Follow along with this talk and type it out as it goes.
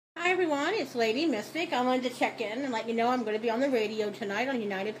Hi everyone, it's Lady Mystic. I wanted to check in and let you know I'm going to be on the radio tonight on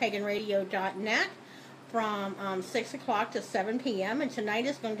UnitedPaganRadio.net from 6 o'clock to 7 p.m. And tonight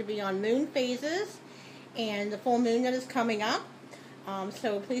is going to be on moon phases and the full moon that is coming up.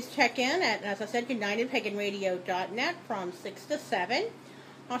 So please check in at, as I said, UnitedPaganRadio.net from 6 to 7.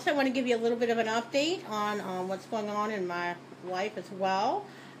 Also, I want to give you a little bit of an update on what's going on in my life as well.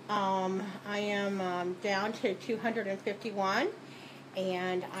 I am down to 251.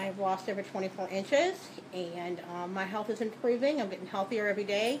 And I've lost over 24 inches, and my health is improving. I'm getting healthier every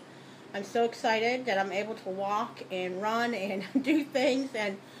day. I'm so excited that I'm able to walk and run and do things,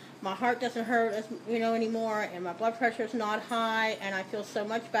 and my heart doesn't hurt anymore, and my blood pressure is not high, and I feel so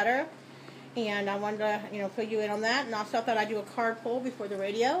much better. And I wanted to fill you in on that, and also I thought I'd do a card pull before the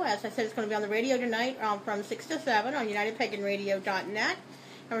radio. As I said, it's going to be on the radio tonight from 6 to 7 on UnitedPaganRadio.net, and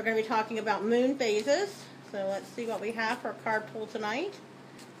we're going to be talking about moon phases. So let's see what we have for a card pull tonight.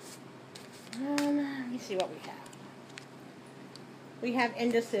 Let me see what we have. We have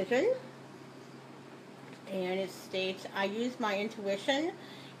indecision. And it states, I use my intuition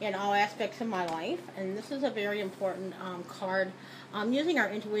in all aspects of my life. And this is a very important card. Using our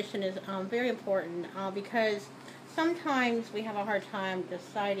intuition is very important because sometimes we have a hard time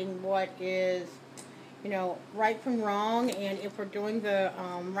deciding what is right from wrong, and if we're doing the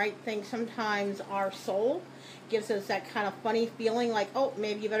right thing, sometimes our soul gives us that kind of funny feeling like, oh,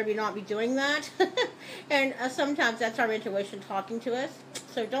 maybe you better not be doing that. And sometimes that's our intuition talking to us.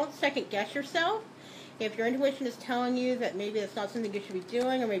 So don't second guess yourself. If your intuition is telling you that maybe it's not something you should be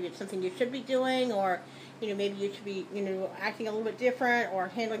doing, or maybe it's something you should be doing, or maybe you should be acting a little bit different, or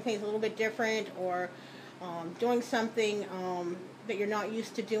handling things a little bit different, or doing something that you're not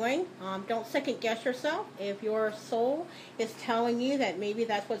used to doing. Don't second guess yourself. If your soul is telling you that maybe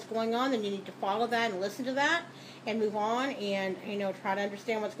that's what's going on, then you need to follow that and listen to that and move on and try to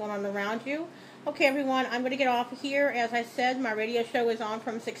understand what's going on around you. Okay, everyone, I'm going to get off of here. As I said, my radio show is on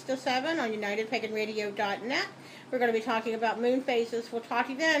from 6 to 7 on UnitedPaganRadio.net. We're going to be talking about moon phases. We'll talk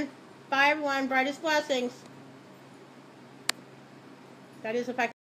to you then. Bye, everyone. Brightest blessings. That is if I